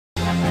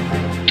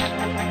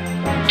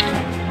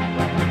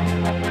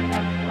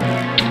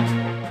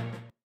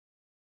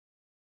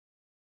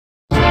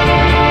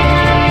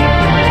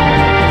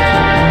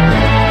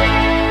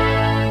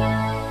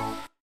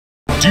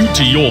Due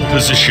to your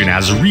position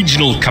as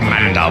Regional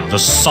Commander of the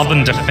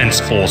Southern Defense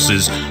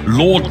Forces,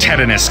 Lord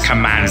Terenas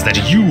commands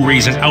that you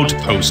raise an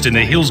outpost in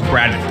the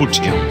Hillsbrad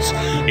foothills.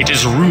 It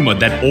is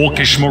rumored that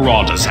Orcish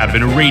marauders have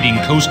been raiding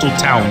coastal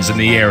towns in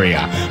the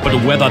area, but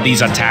whether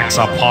these attacks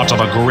are part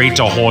of a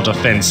greater horde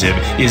offensive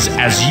is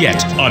as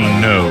yet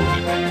unknown.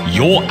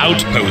 Your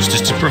outpost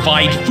is to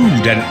provide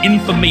food and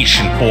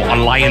information for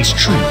Alliance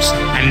troops,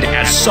 and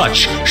as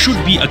such,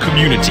 should be a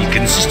community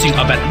consisting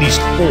of at least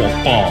 4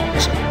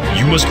 farms.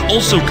 You must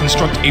also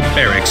construct a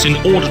barracks in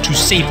order to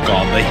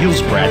safeguard the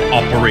Hillsbrad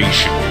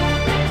operation.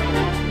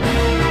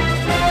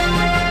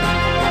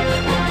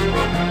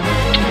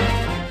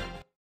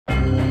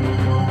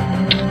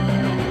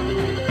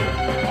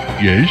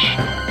 Yes,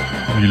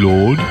 my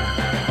lord,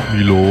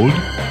 my lord.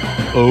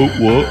 Oh,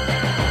 what?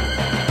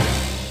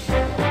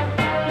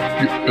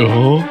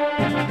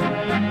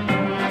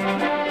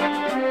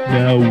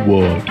 Now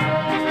what?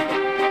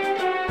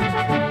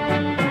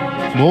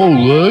 More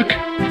luck?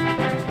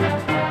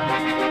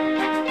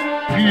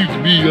 Leave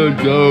me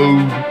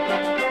alone.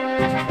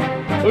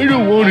 I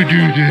don't want to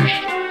do this.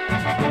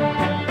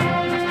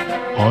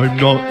 I'm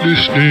not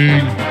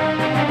listening.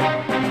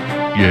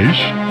 Yes?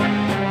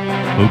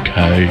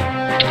 Okay.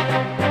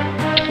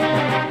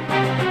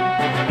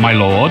 My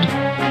lord,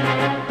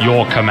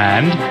 your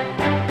command?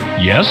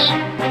 Yes?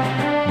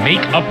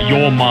 Make up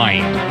your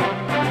mind.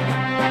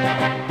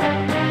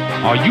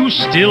 Are you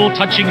still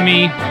touching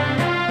me?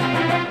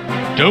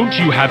 Don't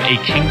you have a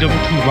kingdom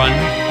to run?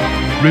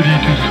 Ready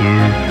to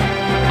serve.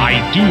 I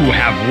do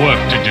have work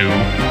to do.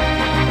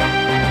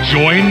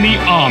 Join the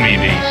army,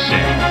 they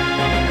say.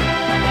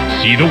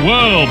 See the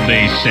world,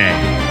 they say.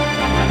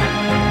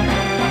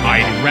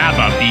 I'd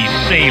rather be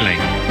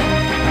sailing.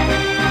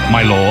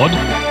 My lord,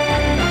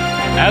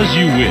 as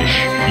you wish.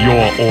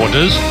 Your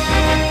orders?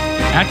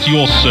 At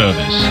your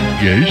service.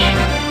 Yes?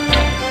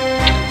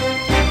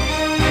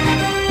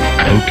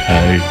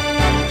 Okay.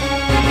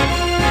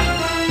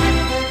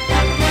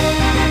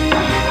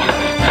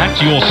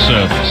 At your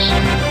service.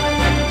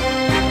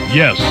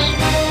 Yes.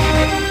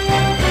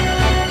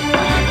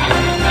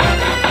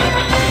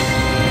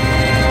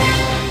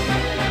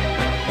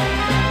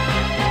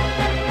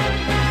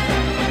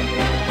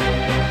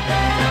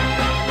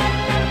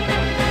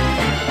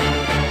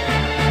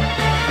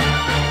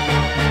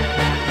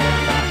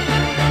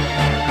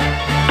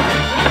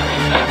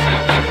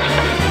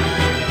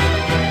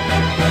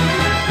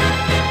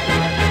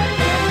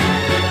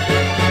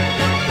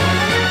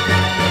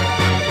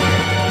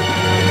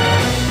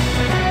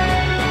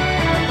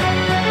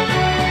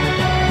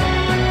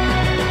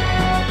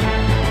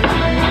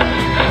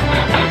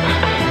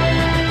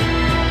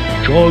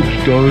 Job's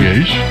done.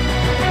 Yes?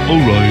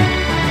 Alright.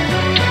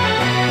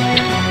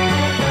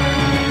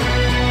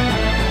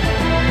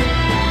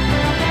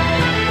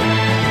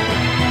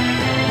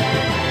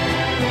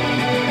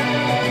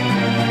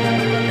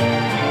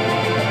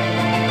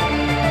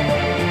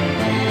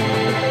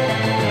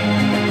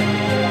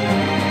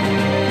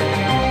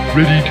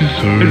 Ready to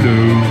serve. Hello.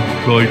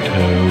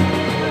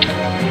 Righto.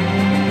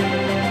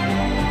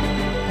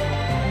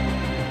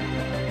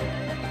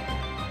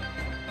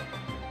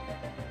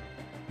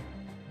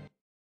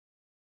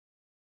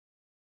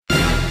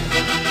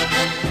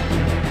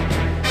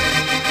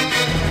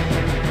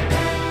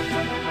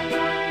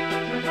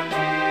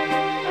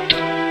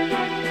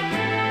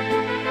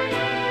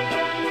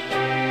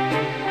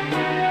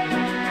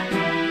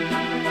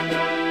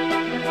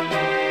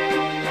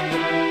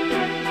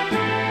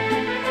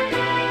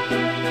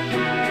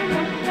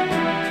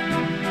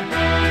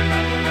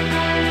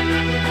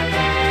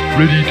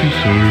 Ready to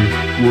serve.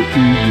 What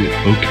is it?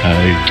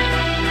 Okay.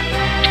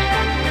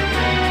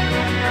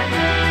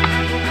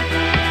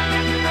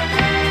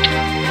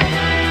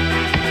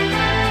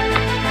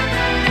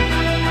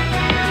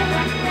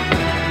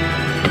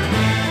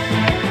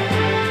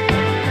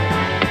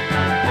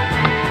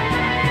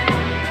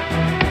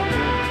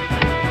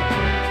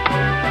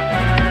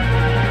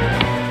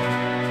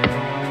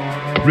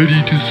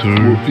 Ready to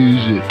serve. What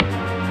is it?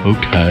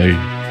 Okay.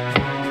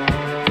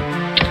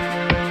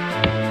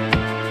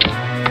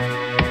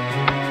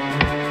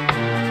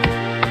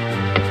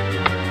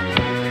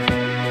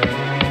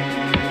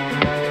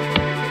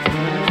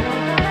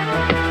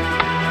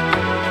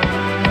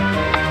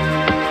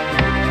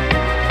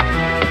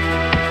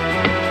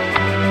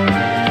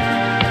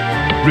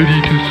 Ready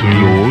to serve,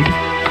 Lord.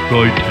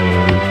 Righto.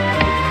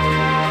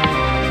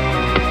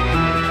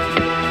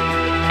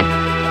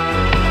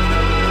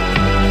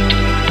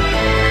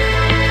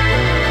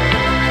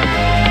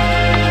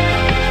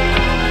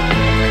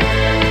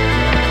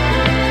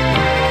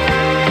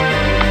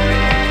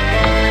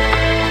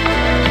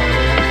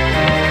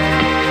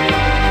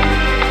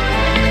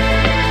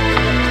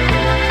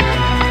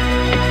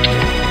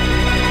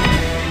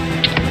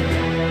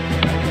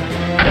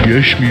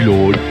 Yes, my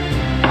lord.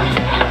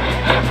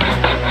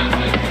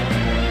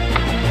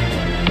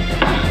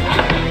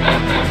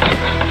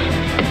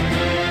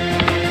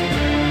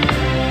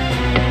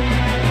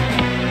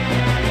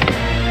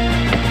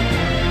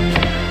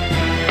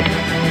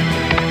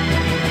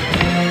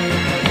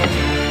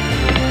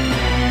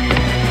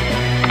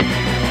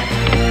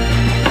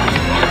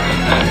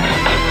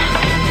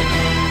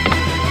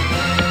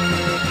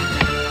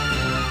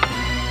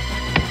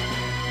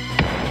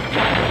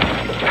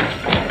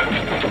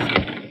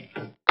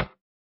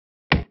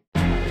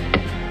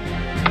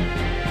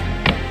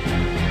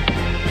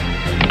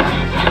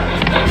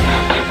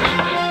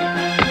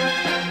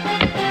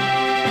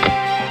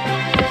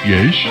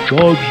 Yes.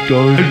 Job's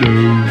done. Hello.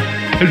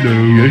 Hello.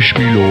 Yes,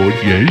 my lord.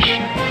 Yes.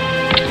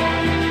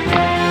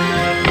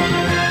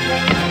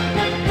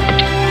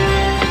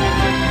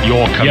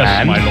 Your command.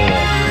 Yes, my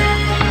lord.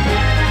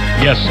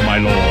 Yes, my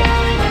lord.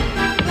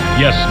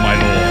 Yes, my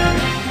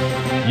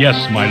lord. Yes,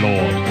 my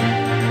lord.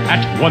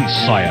 At once,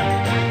 sire.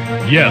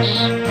 Yes.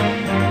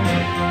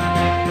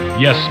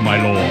 Yes, my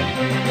lord.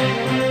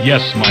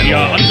 Yes, my lord. We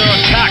are under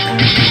attack.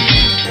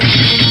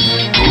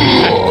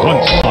 At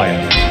once,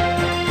 sire.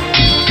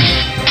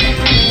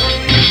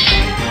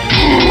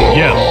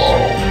 Yes.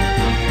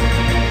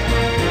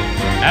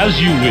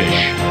 As you wish.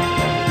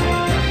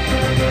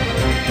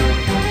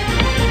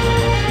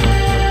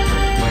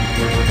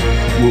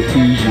 What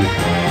is it?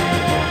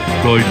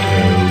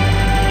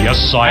 Righto. Yes,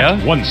 sire.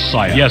 At once,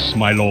 sire. Yes,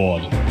 my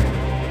lord.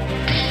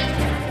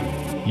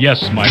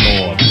 Yes, my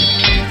lord.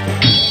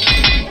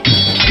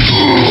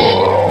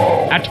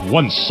 At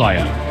once,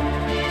 sire.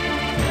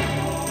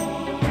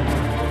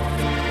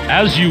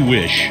 As you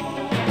wish.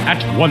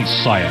 At once,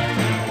 sire.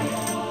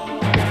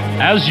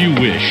 As you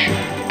wish.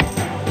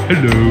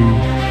 Hello.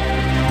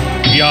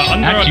 We are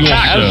under At attack. your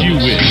as you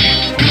service. wish.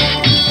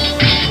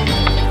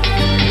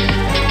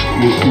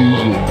 What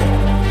is it?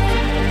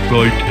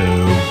 Righto.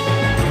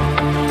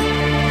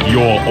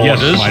 Your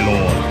orders. Yes, my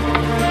lord.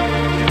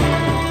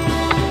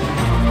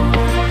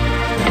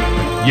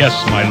 Yes,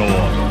 my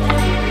lord.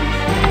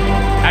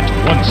 At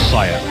once,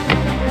 sire.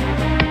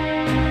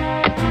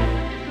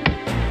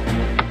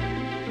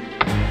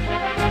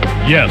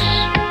 Yes.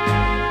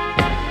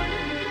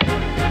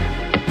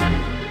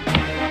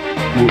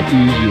 What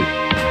is it?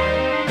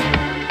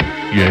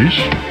 Yes.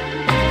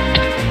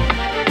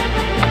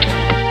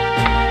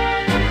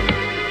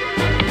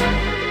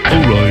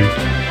 All right.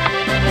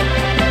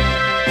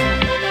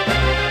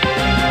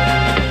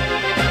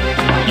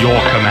 Your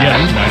command.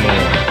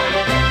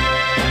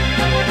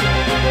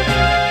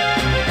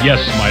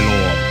 Yes, my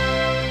lord.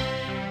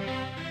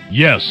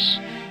 Yes.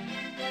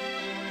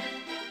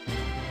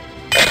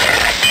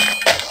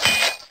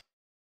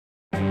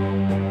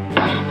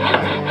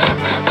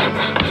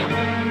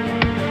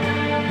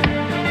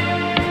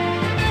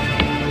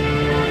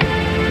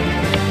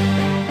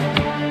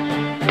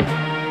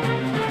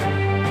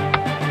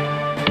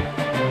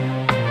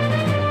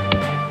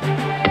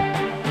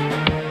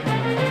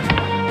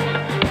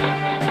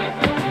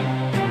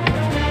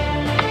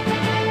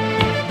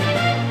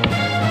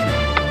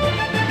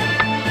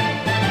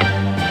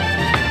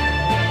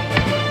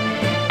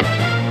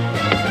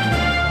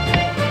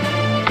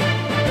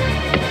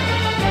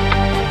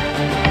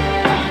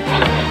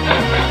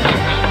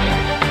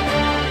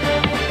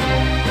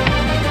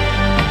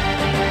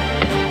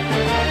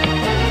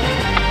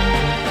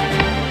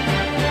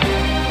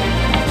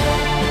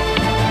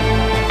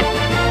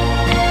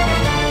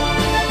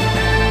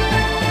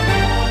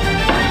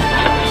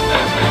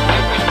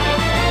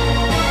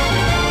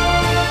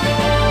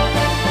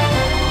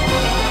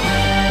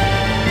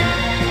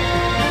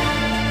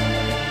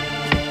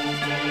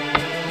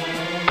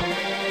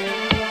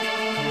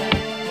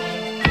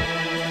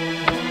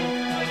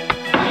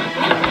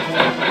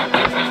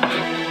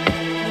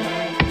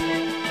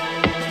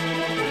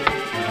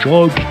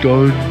 Job's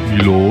done, my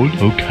lord.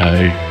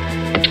 Okay.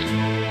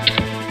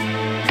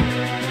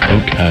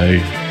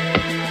 Okay.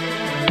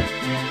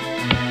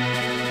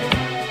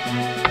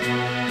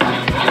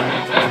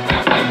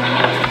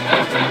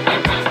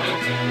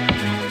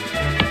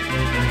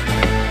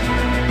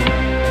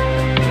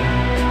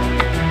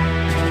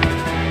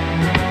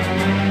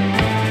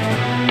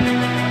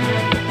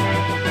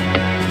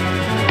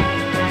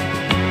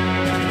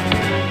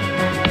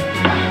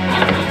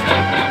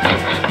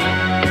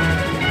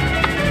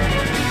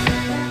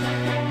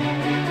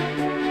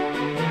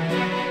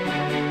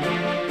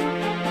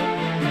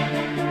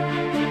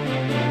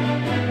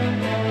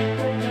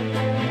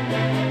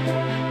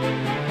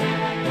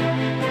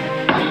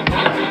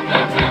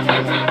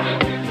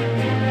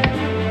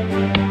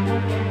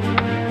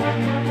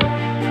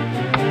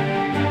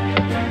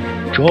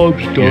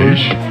 Job's done.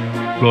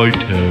 Yes.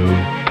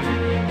 Righto.